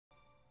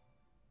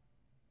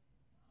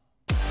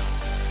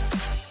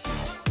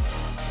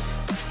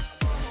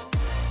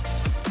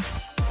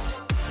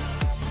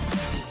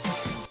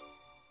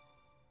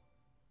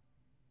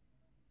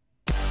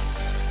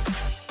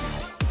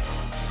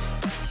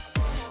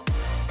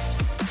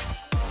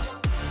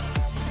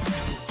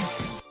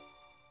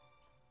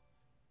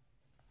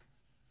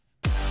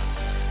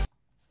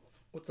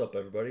What's up,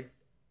 everybody?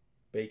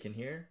 Bacon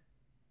here.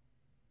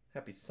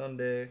 Happy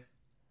Sunday.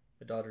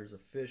 My daughter's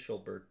official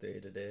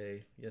birthday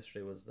today.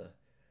 Yesterday was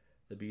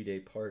the B-Day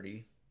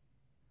party.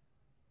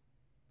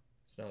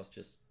 So now it's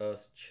just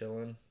us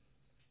chilling.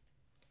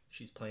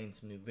 She's playing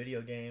some new video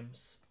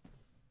games.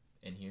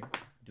 And here,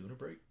 doing a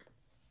break.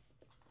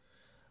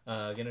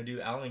 Gonna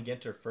do Allen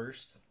Ginter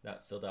first.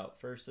 That filled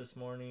out first this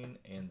morning.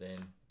 And then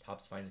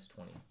Topps Finest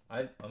 20.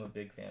 I'm a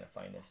big fan of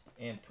Finest.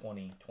 And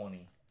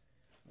 2020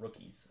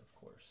 rookies, of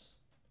course.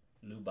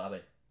 Lou Babe.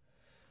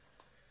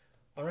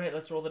 Alright,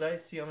 let's roll the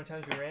dice. See how many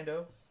times we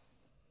rando.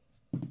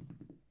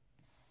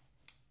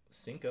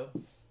 Cinco.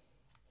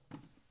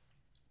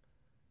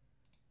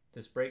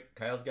 This break,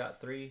 Kyle's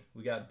got 3.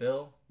 We got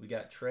Bill, we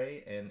got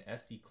Trey, and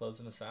Esty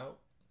closing us out.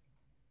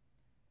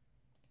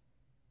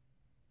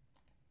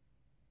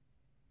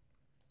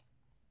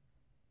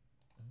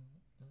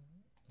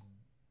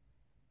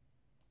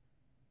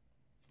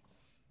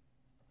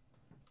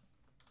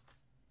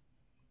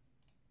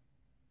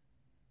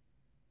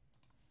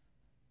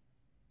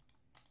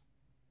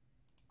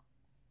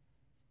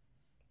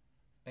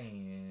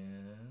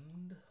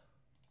 And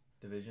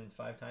divisions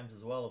 5 times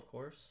as well, of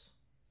course.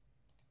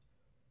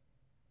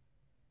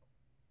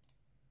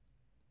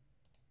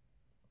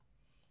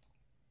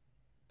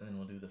 And then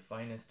we'll do the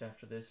Finest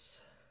after this.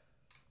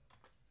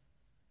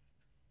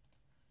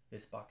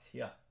 This box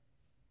here.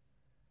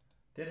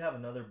 Did have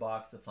another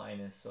box of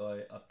Finest, so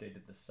I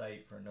updated the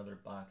site for another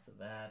box of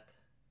that.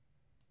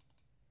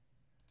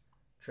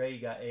 Trey,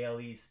 you got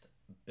AL East.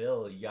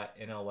 Bill, you got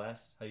NL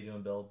West. How you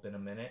doing, Bill? Been a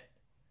minute.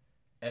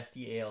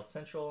 SDAL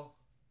Central.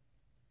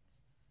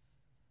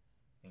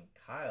 And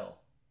Kyle,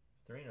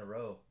 3 in a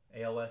row.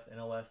 AL West,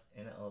 NL West,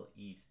 NL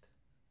East.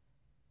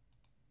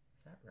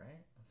 Is that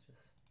right?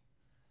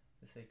 Let's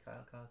just say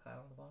Kyle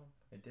on the bottom.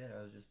 It did.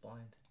 I was just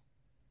blind.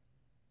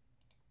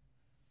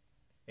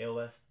 AL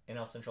West,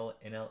 NL Central,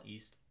 NL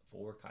East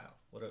for Kyle.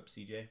 What up,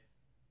 CJ?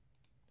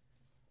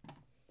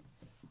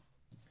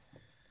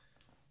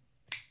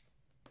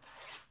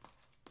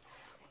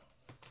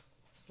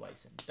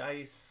 Slice and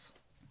dice.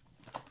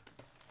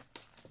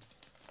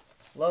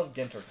 Love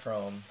Ginter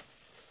Chrome.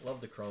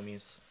 Love the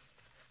Chromies.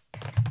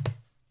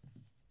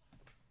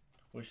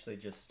 Wish they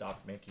just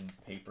stopped making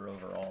paper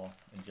overall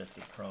and just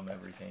did Chrome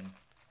everything.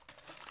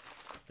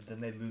 But then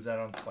they'd lose out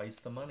on twice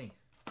the money.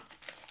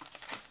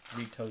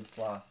 Toad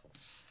Sloth.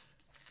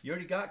 You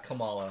already got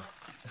Kamala.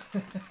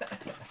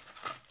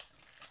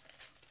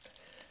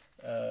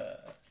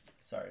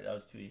 Sorry, that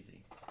was too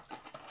easy.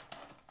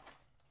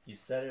 You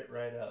set it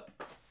right up.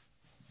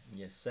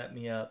 You set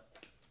me up.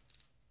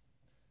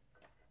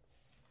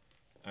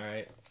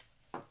 Alright.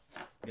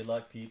 Good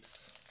luck,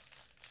 peeps.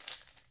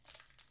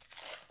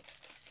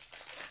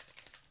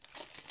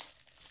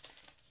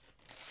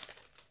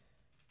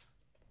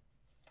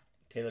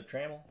 Taylor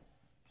Trammell.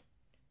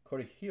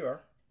 Cody Heuer.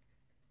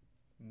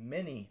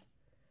 Minnie.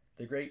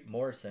 The Great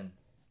Morrison.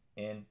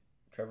 And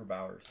Trevor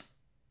Bowers.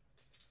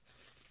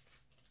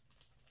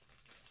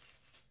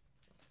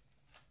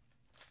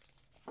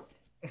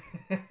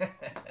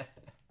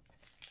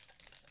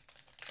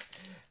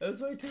 That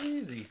was way too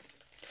easy.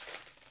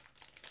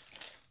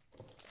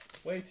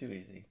 Way too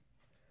easy.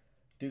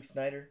 Duke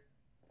Snyder.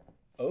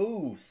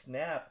 Oh,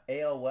 snap.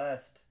 AL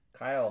West.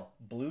 Kyle.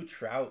 Blue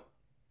Trout.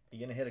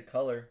 You gonna hit a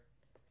color.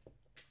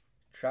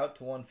 Trout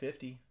to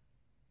 150.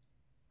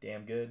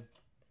 Damn good.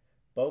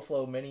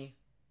 Boflo Mini.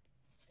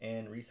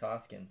 And Reese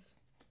Hoskins.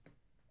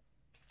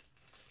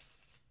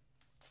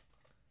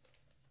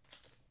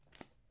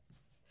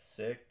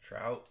 Sick.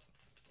 Trout.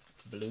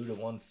 Blue to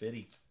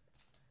 150.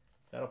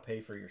 That'll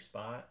pay for your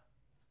spot.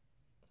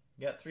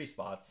 You got 3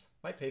 spots.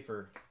 Might pay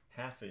for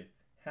half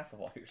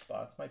of all your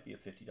spots. Might be a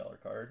 $50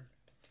 card.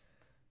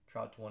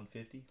 Trout to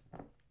 150.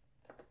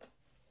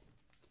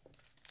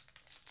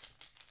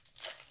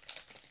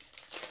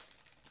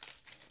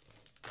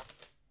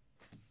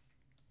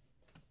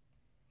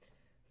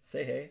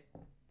 Say hey.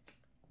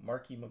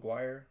 Marky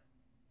McGuire.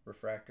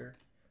 Refractor.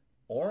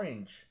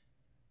 Orange.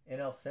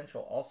 NL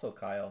Central. Also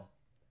Kyle.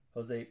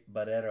 Jose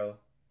Barrero.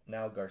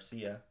 Now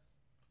Garcia.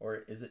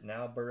 Or is it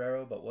now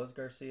Barrero but was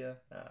Garcia?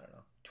 I don't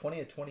know. 20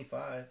 of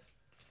 25.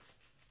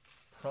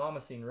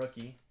 Promising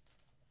rookie.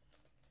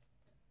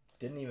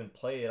 Didn't even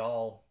play at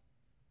all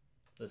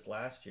this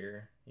last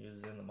year. He was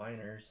in the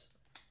minors.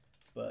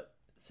 But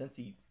since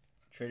he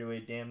traded away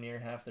damn near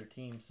half their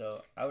team,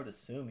 so I would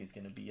assume he's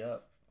going to be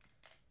up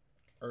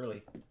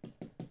early.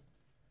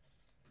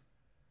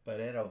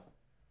 Barrero.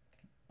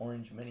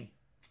 Orange Mini.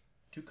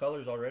 2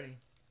 colors already.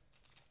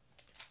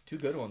 2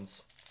 good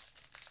ones,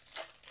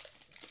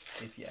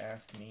 if you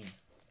ask me.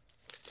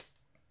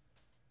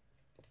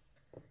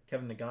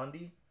 Kevin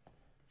Nagandi.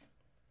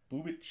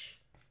 Bubich.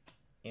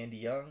 Andy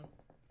Young.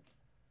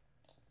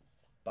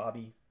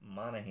 Bobby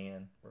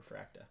Monahan.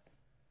 Refracta.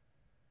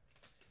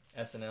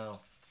 SNL.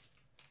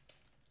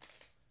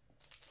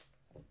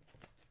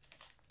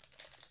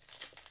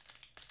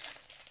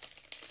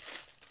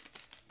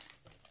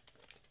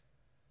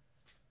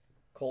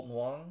 Colton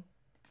Wong.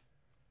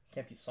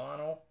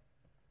 Campusano.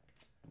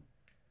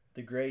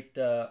 The great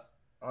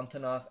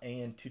Antonov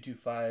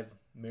AN225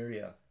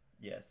 Miria.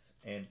 Yes.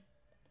 And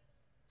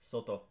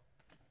Soto.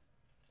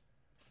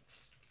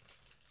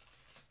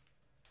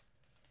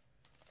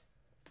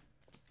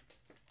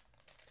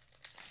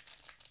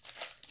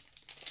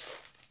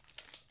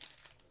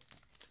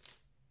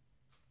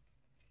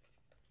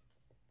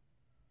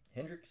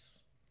 Hendricks,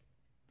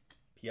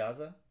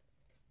 Piazza,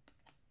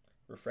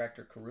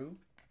 Refractor Carew,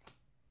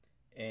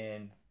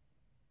 and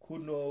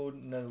Kuno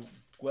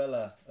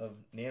Naguela of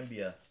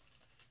Nambia.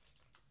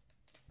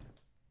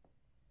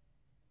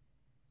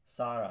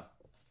 Sara.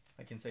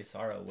 I can say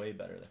Sara way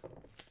better though.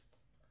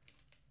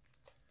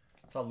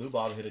 I saw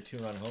Lubov hit a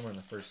 2-run homer in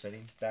the first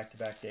inning.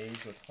 Back-to-back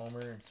days with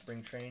homer and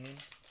spring training.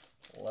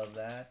 Love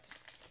that.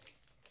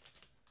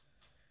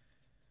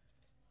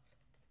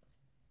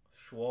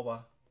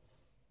 Schwoba,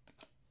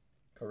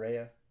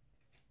 Correa,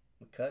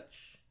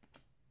 McCutch,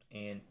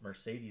 and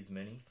Mercedes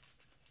Mini.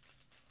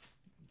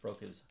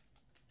 Broke his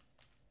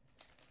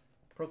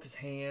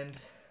hand.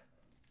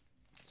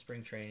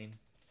 Spring training.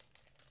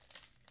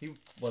 He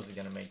wasn't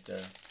gonna make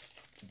the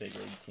big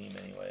league team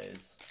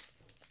anyways.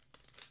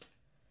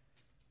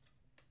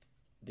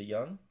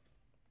 DeYoung,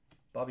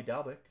 Bobby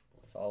Dalbec,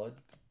 solid.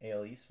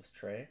 AL East was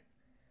Trey.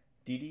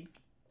 Didi,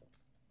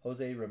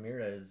 Jose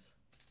Ramirez,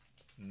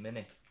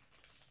 Mene.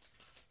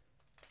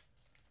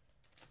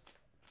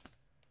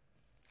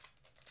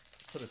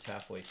 Put us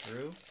halfway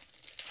through,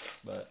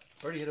 but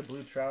already hit a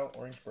blue trout,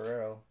 orange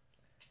Barrero.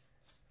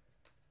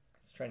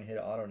 He's trying to hit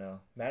an auto now.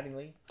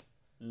 Mattingly,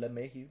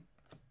 LeMahieu,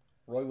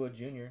 Roy Wood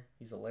Jr.,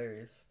 he's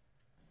hilarious.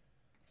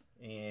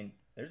 And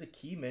there's a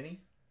Key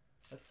Mini.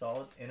 That's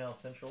solid. NL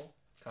Central,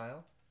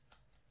 Kyle.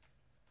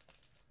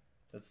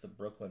 That's the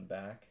Brooklyn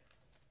back,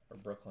 or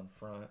Brooklyn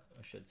front,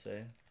 I should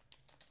say.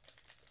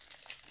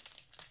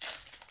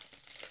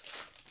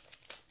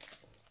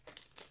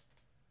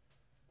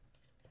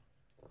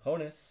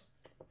 Honus,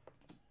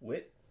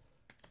 Witt,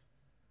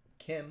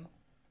 Kim,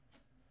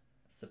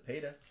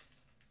 Cepeda,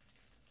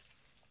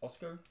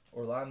 Oscar,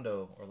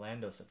 Orlando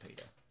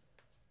Cepeda.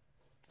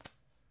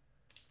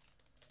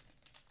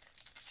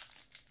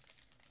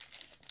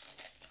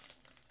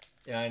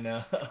 Yeah, I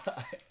know.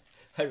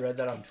 I read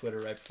that on Twitter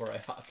right before I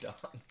hopped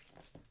on.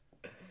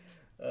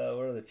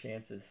 What are the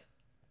chances?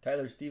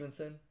 Tyler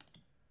Stevenson,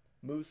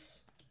 Moose,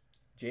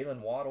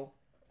 Jalen Waddle,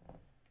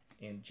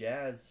 and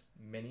Jazz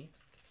Mini.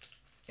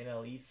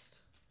 NL East,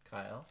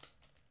 Kyle.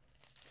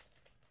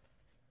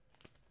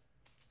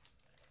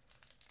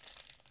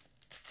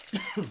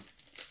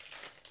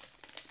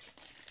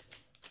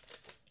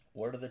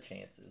 What are the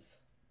chances?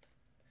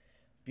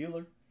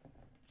 Bueller,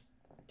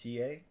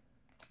 TA,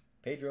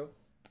 Pedro,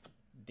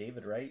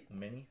 David Wright,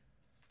 Mini.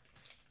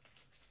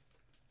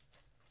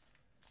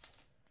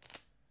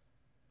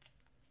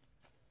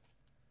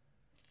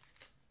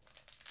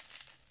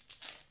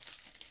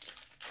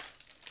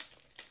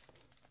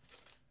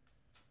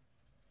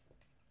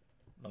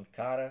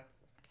 Moncada,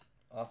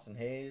 Austin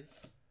Hayes,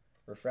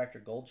 Refractor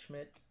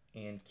Goldschmidt,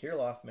 and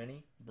Kirilloff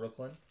Mini,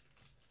 Brooklyn.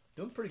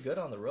 Doing pretty good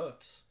on the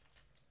rooks.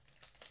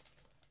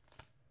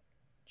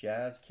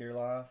 Jazz,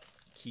 Kirilloff,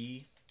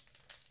 Key.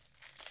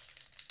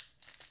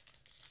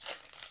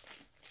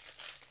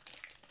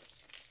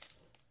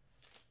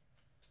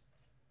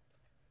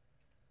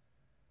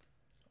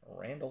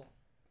 Randall,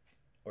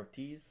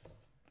 Ortiz,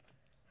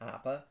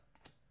 Hapa,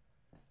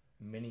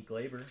 Mini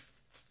Glaber.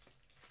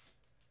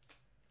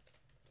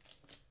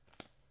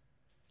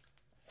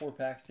 4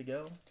 packs to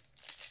go.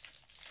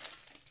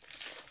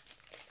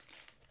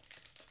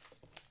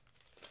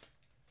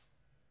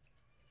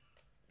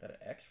 Got an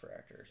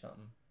X-Fractor or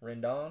something.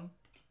 Rendon.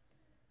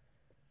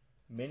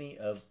 Mini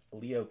of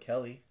Leo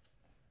Kelly.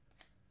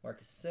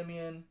 Marcus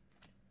Semien.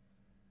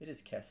 It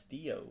is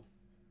Castillo.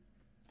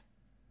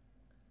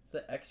 It's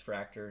the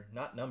X-Fractor,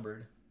 not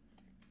numbered.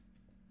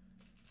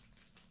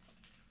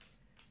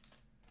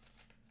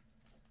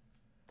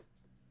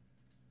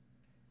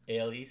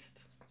 AL East.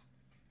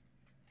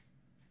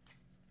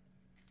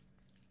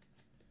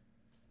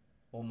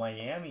 Well,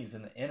 Miami's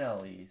in the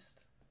NL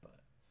East, but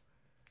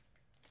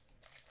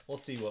we'll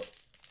see what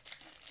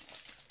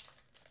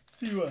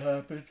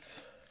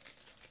happens.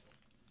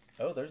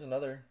 Oh, there's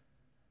another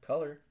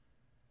color.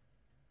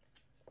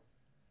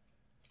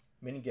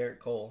 Mini Garrett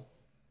Cole.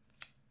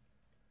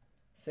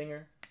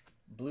 Singer,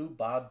 Blue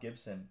Bob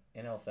Gibson,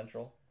 NL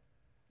Central,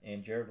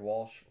 and Jared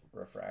Walsh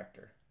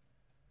Refractor.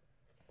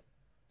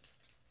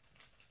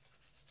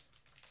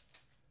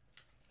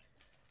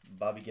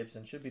 Bobby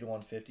Gibson should be to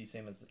 150,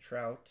 same as the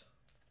Trout.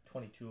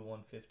 22 of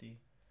 150.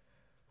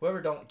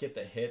 Whoever don't get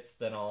the hits,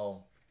 then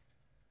I'll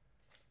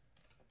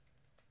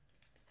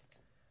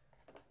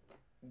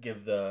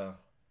give the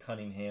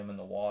Cunningham and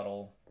the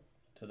Waddle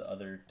to the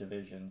other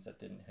divisions that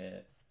didn't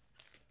hit.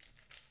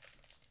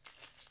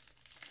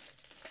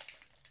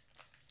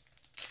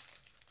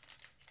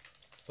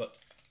 But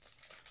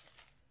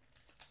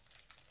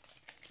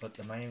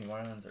the Miami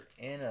Marlins are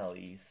NL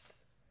East.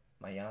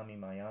 Miami.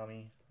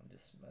 I'm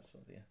just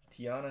messing with you.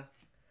 Tiana,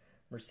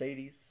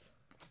 Mercedes,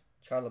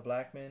 Charlie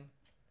Blackman,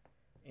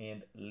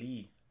 and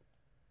Lee.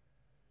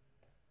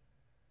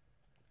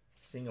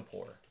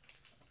 Singapore.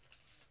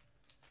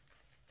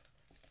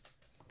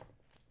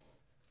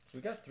 So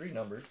we got 3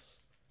 numbers.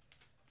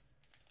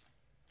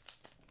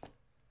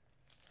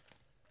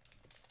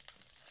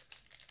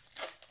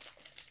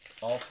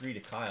 All 3 to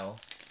Kyle.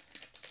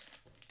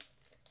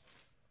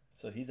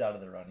 So he's out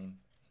of the running.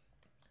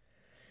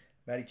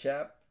 Matty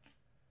Chap,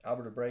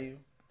 Albert Abreu,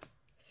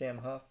 Sam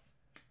Huff,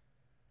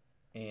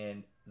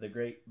 and the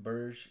great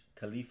Burj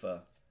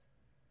Khalifa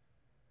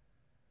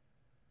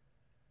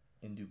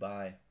in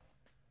Dubai.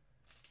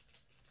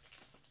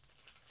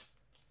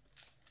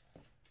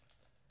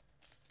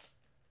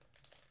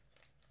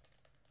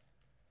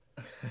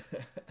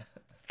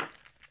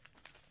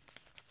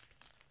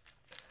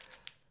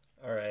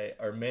 All right,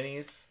 our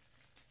minis.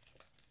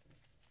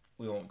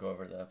 We won't go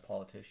over the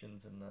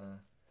politicians and the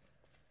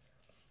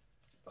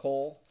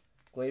Cole,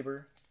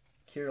 Glaber,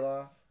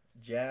 Kirilloff,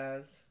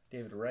 Jazz,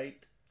 David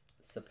Wright,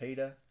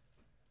 Cepeda,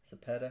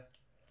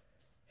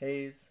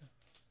 Hayes,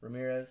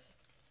 Ramirez,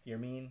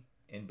 Yermin,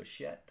 and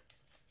Bichette.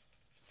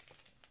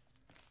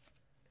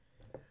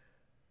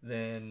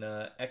 Then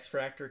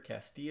X-Fractor,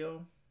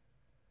 Castillo,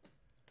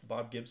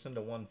 Bob Gibson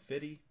to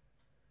 150,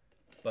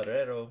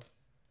 Barrero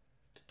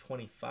to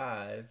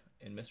 25,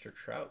 and Mr.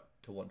 Trout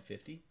to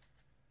 150.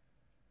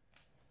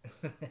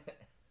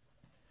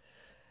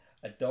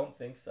 I don't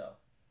think so.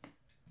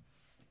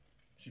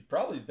 She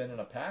probably has been in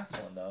a past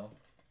one, though.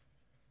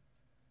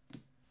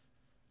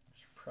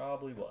 She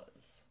probably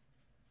was.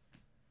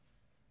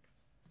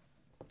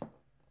 Let's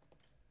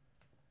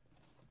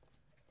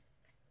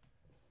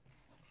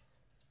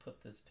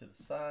put this to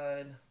the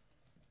side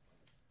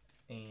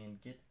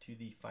and get to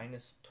the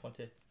Finest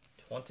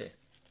 2020.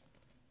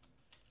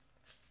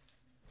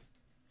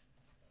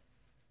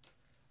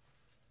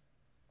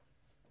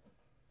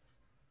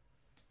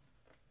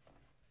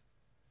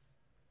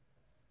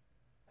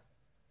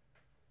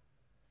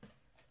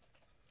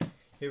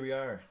 Here we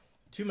are.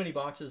 2 mini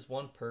boxes,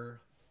 one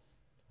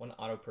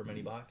auto per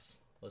mini box.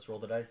 Let's roll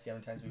the dice, see how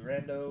many times we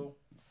rando.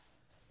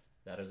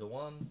 That is a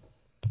 1.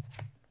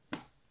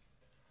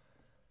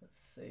 Let's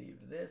save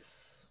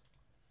this.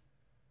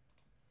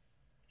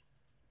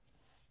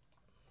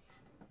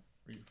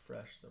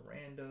 Refresh the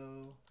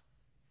rando.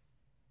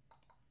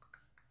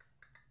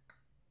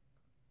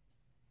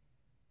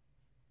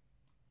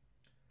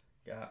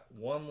 Got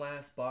one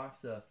last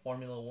box of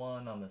Formula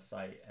 1 on the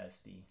site,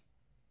 SD.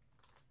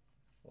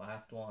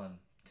 Last one.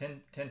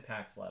 10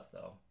 packs left,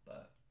 though,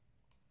 but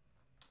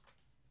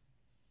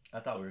I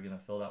thought we were going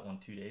to fill that one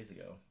 2 days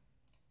ago.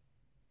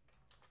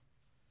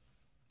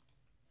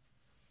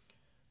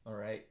 All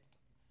right.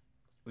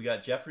 We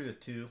got Jeffrey with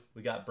 2.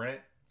 We got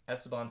Brent.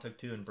 Esteban took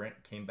 2, and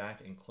Brent came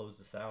back and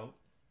closed us out.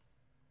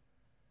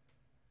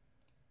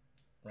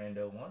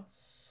 Rando once.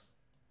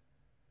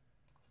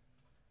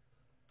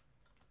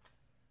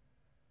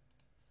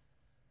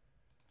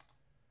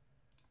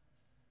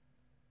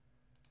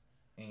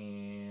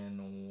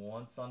 And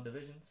once on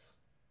divisions.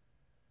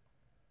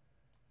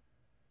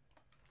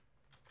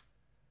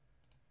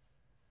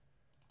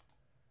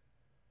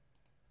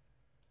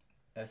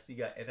 SD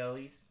got NL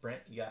East. Brent,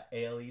 you got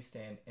AL East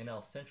and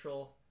NL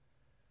Central.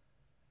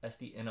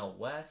 SD NL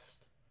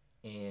West.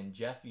 And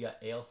Jeff, you got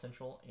AL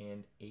Central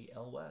and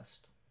AL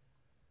West.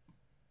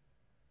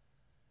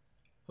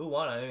 Who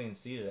won? I didn't even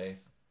see today.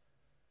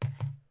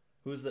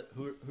 Who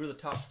are the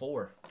top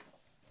 4?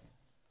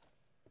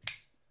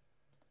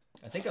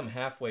 I think I'm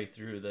halfway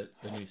through the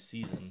new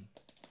season.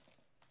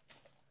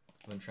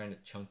 I've been trying to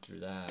chunk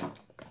through that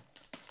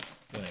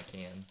when I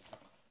can.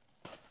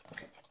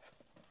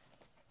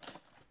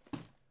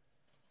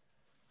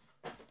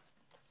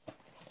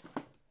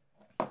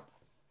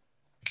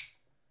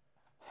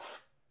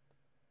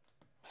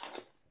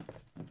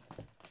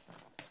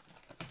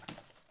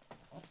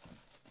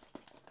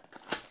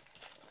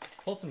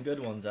 Pulled some good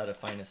ones out of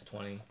Finest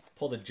 20.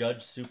 Pulled a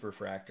Judge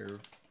Superfractor,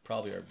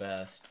 probably our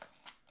best.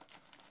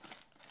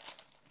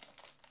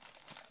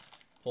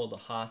 Pulled the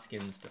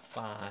Hoskins to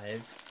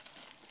 5.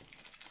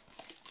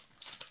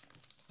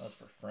 That was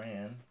for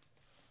Fran.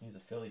 He's a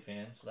Philly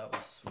fan, so that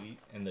was sweet.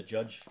 And the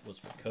Judge was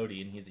for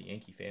Cody, and he's a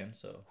Yankee fan,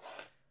 so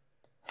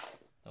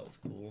that was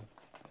cool.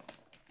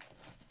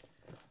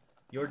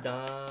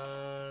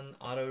 Jordan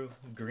Auto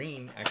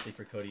Green, actually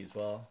for Cody as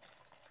well.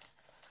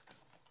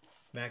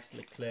 Max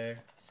Leclerc,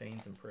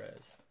 Sainz, and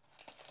Perez.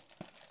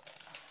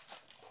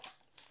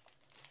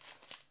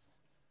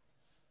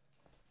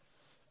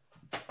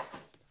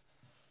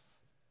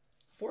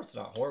 Fourth's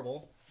not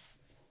horrible.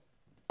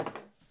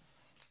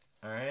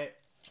 Alright,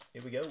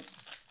 here we go.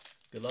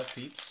 Good luck,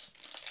 peeps.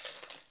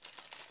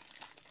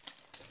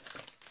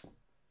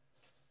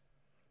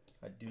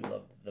 I do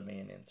love the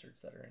main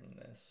inserts that are in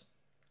this.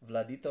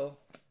 Vladito,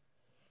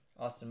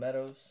 Austin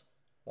Meadows,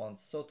 Juan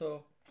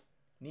Soto,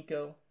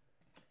 Nico,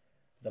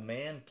 the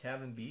man,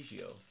 Kevin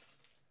Biggio.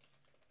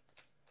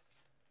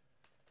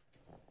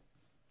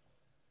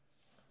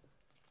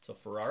 So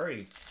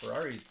Ferrari's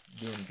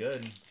doing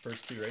good.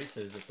 First 2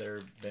 races, if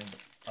they've been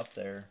up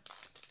there,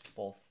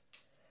 both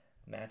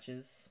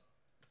matches,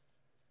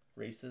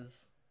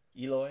 races.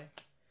 Eloy,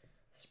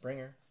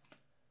 Springer,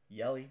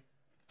 Yelly,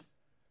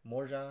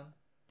 Morjan,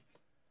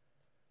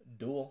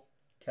 Duel,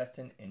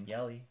 Keston, and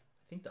Yelly.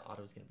 I think the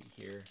auto's going to be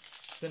here.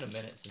 It's been a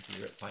minute since we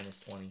were at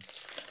Finest 20.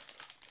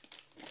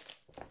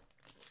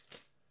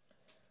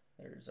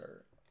 There's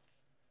our...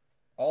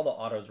 All the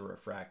autos are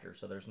refractor,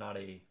 so there's not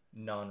a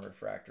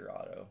non-refractor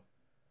auto.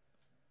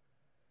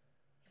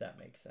 If that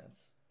makes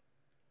sense.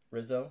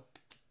 Rizzo,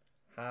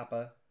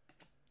 Hapa,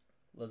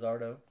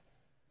 Lizardo,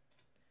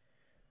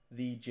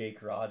 the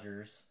Jake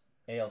Rogers,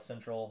 AL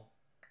Central,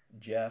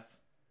 Jeff,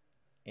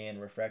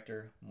 and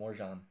refractor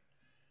Morjan.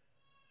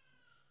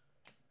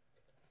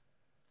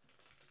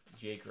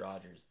 Jake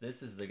Rogers.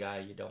 This is the guy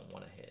you don't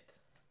want to hit.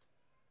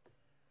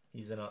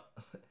 He's in a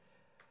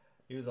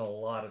he was in a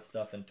lot of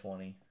stuff in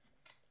 20.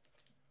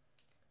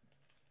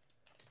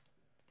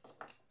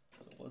 So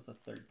what's the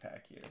third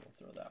pack here? We'll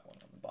throw that one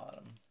on the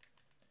bottom.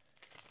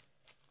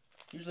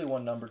 Usually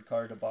one numbered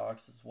card a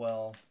box as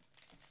well.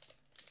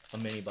 A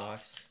mini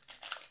box.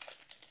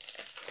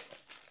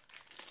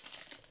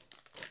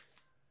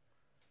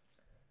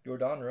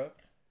 Jordan Rook.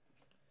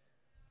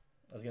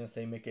 I was going to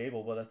say Mick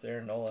Abel, but that's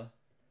Aaron Nola.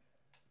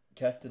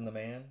 Keston the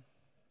Man.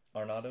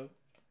 Arnado.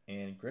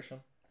 And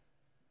Grisham.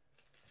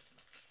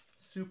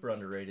 Super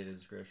underrated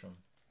is Grisham.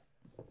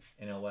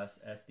 NL West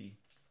SD.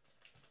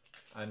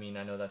 I mean,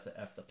 I know that's a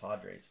F the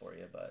Padres for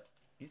you, but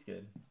he's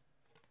good.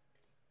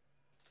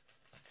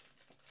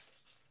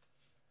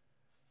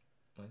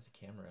 Why is the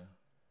camera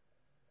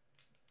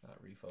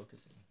not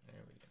refocusing?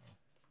 There we go.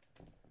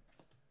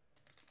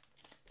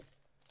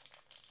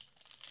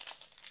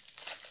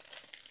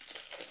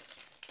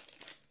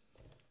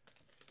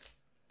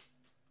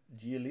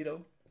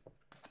 Giolito,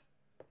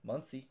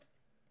 Muncy,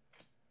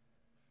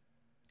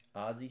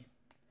 Ozzy,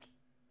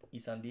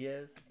 Isan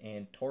Diaz,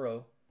 and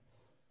Toro.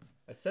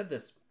 I said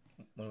this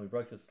when we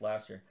broke this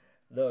last year.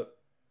 The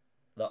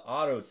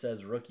auto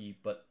says rookie,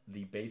 but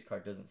the base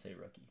card doesn't say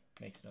rookie.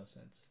 Makes no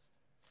sense.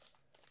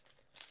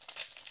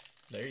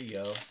 There you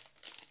go.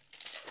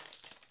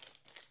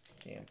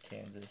 Damn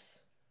Kansas.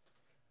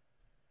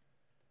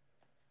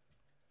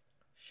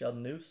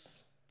 Sheldon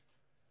Noose,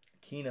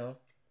 Kino,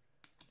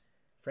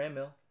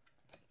 Franmil,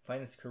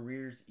 Finest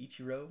Careers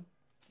Ichiro,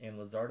 and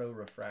Lizardo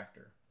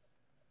Refractor.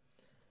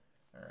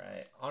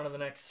 Alright, on to the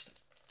next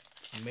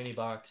mini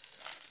box.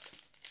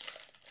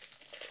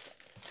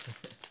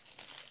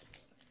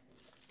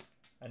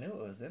 I knew it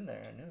was in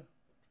there. I knew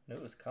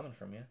it was coming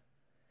from you.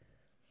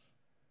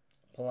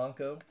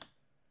 Polanco,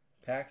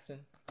 Paxton,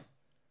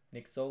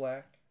 Nick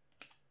Solak,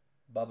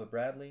 Bubba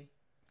Bradley.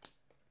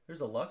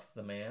 There's a Lux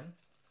the Man.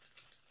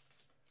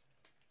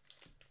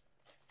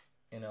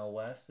 NL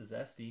West is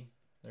SD.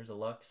 There's a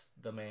Lux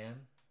the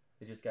Man.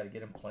 They just got to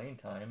get him playing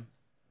time.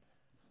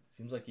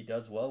 Seems like he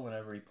does well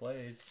whenever he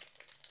plays.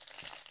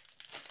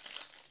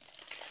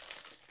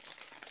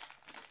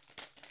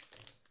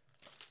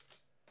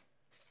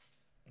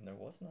 And there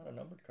was not a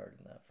numbered card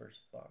in that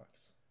first box.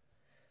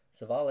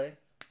 Savale,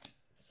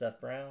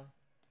 Seth Brown,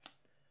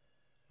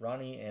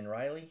 Ronnie and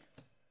Riley,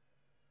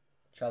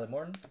 Charlie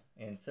Morton,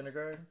 and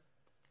Syndergaard.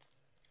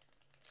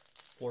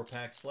 4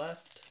 packs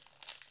left.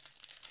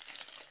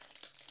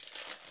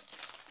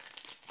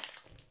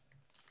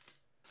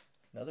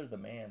 Another The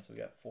Man, so we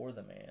got 4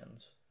 The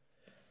Mans.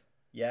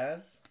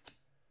 Yaz.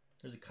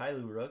 There's a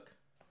Kailu Rook.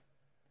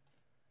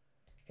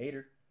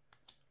 Hader.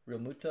 Real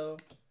Muto.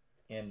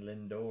 And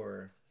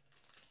Lindor.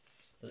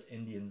 The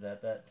Indians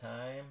at that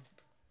time.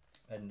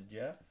 Heading to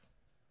Jeff.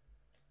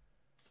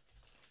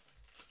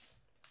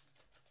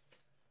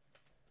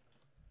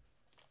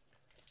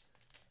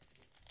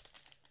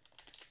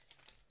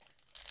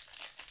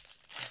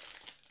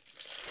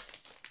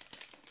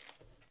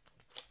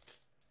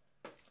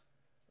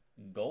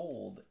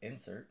 Gold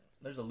insert.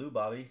 There's a Lou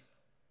Bobby.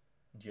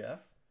 Jeff.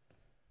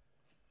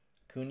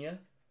 Cunha.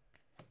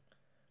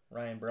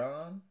 Ryan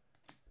Braun.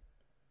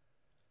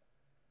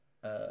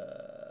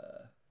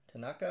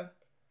 Tanaka.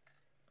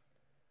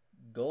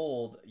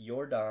 Gold,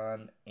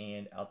 Jordan,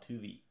 and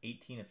Altuve.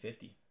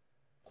 18/50.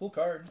 Cool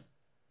card.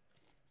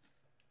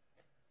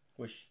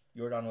 Wish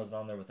Jordan wasn't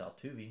on there with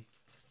Altuve.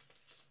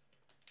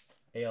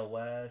 AL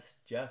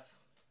West, Jeff.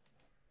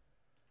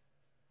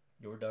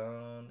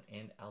 Jordan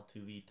and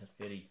Altuve to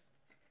 50.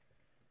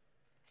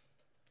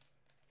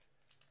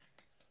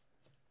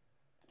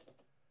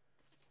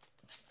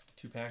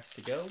 Two packs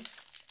to go.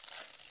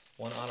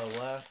 One auto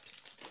left.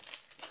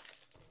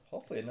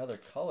 Hopefully another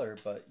color,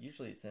 but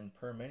usually it's in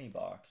per mini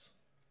box.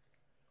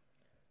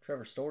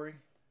 Trevor Story,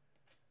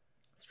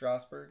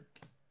 Strasburg,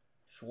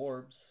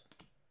 Schwarbs,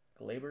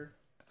 Glaber,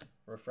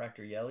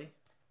 Refractor Yelly.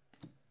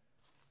 Let's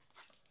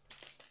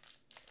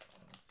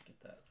get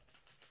that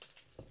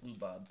Blue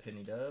Bob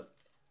pennied up.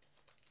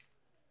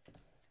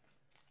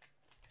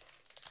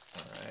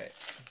 Alright.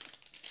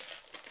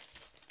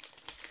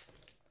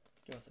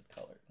 Give us a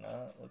color.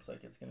 No, it looks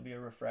like it's going to be a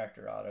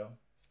refractor auto,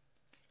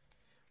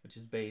 which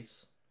is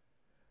base.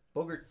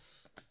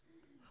 Bogarts,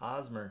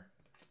 Hosmer,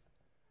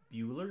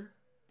 Bueller,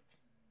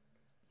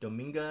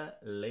 Dominga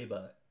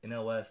Leyba,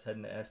 NL West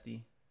heading to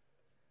SD,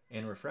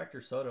 and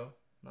refractor Soto,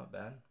 not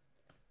bad.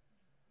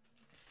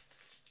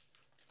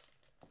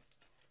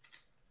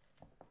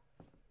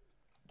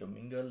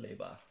 Domingo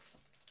Leyba.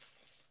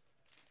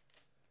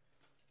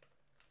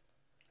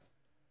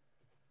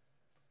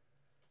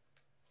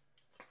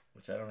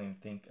 Which I don't even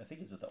think, I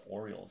think he's with the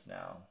Orioles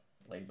now.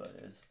 Leyba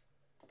is.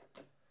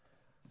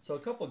 So a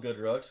couple good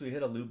rooks. We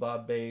hit a Lou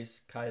Bob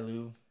base,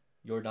 Kailu,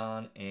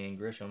 Jordan, and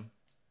Grisham.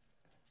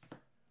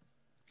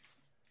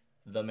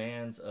 The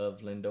Mans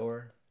of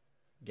Lindor,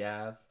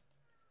 Gav,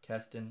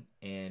 Keston,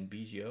 and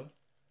Biggio.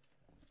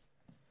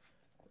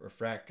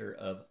 Refractor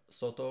of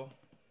Soto.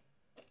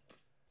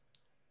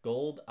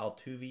 Gold,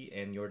 Altuve,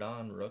 and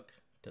Jordan Rook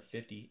to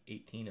 50,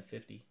 18 of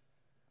 50.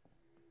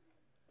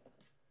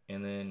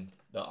 And then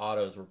the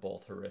autos were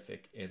both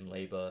horrific in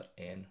Leyba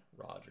and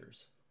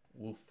Rogers.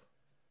 Woof.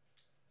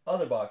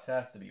 Other box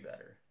has to be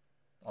better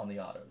on the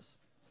autos.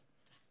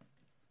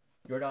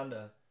 Jordan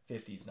to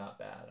 50 is not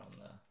bad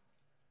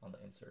on the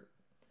insert.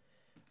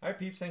 All right,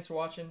 peeps, thanks for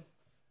watching.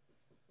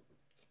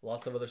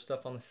 Lots of other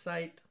stuff on the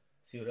site.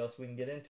 See what else we can get into.